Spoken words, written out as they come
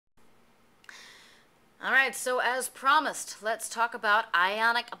Alright, so as promised, let's talk about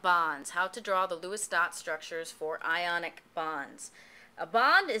ionic bonds, how to draw the Lewis dot structures for ionic bonds. A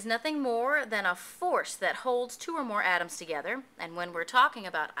bond is nothing more than a force that holds two or more atoms together, and when we're talking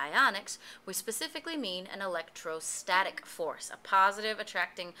about ionics, we specifically mean an electrostatic force, a positive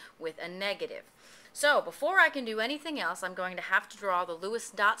attracting with a negative. So before I can do anything else, I'm going to have to draw the Lewis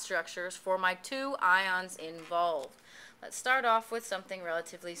dot structures for my two ions involved. Let's start off with something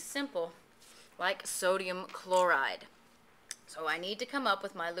relatively simple, like sodium chloride. So I need to come up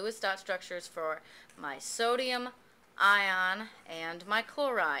with my Lewis dot structures for my sodium ion and my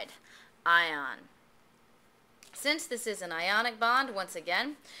chloride ion. Since this is an ionic bond, once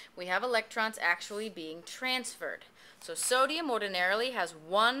again, we have electrons actually being transferred. So sodium ordinarily has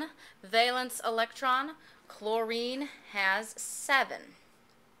one valence electron, chlorine has 7.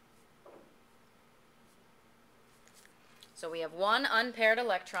 So we have one unpaired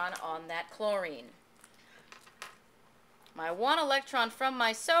electron on that chlorine. My one electron from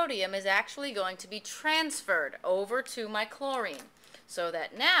my sodium is actually going to be transferred over to my chlorine, so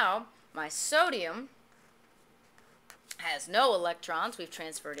that now my sodium has no electrons, we've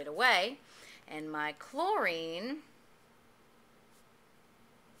transferred it away, and my chlorine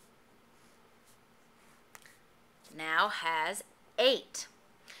now has 8.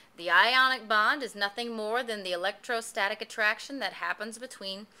 The ionic bond is nothing more than the electrostatic attraction that happens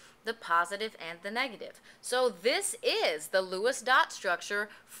between the positive and the negative. So this is the Lewis dot structure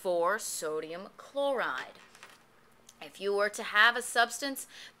for sodium chloride. If you were to have a substance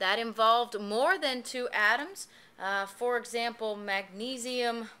that involved more than 2 atoms, for example,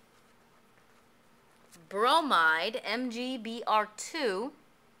 magnesium bromide, MgBr2,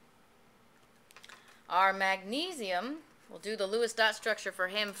 our magnesium, we'll do the Lewis dot structure for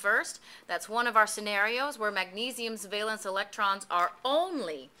him first. That's one of our scenarios where magnesium's valence electrons are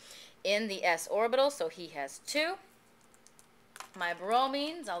only in the s orbital, so he has 2. My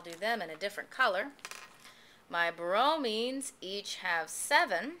bromines, I'll do them in a different color. My bromines each have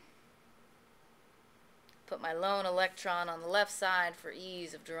 7. Put my lone electron on the left side for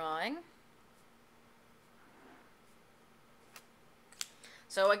ease of drawing.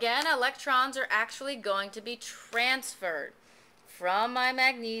 So again, electrons are actually going to be transferred from my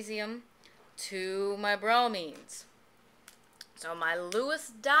magnesium to my bromines. So my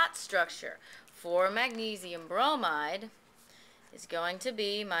Lewis dot structure for magnesium bromide is going to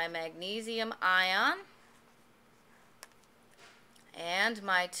be my magnesium ion and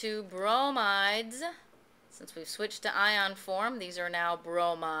my 2 bromides. Since we've switched to ion form, these are now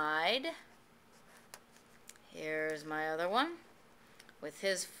bromide. Here's my other one, with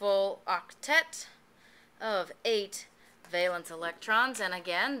his full octet of 8 valence electrons. And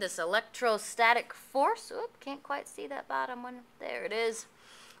again, this electrostatic force, can't quite see that bottom one, there it is.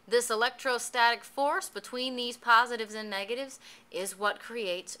 This electrostatic force between these positives and negatives is what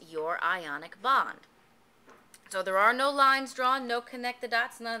creates your ionic bond. So there are no lines drawn, no connect the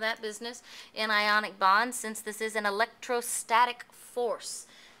dots, none of that business in ionic bonds, since this is an electrostatic force,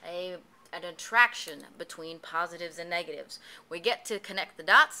 an attraction between positives and negatives. We get to connect the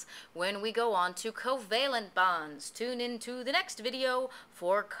dots when we go on to covalent bonds. Tune into the next video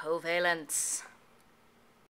for covalence.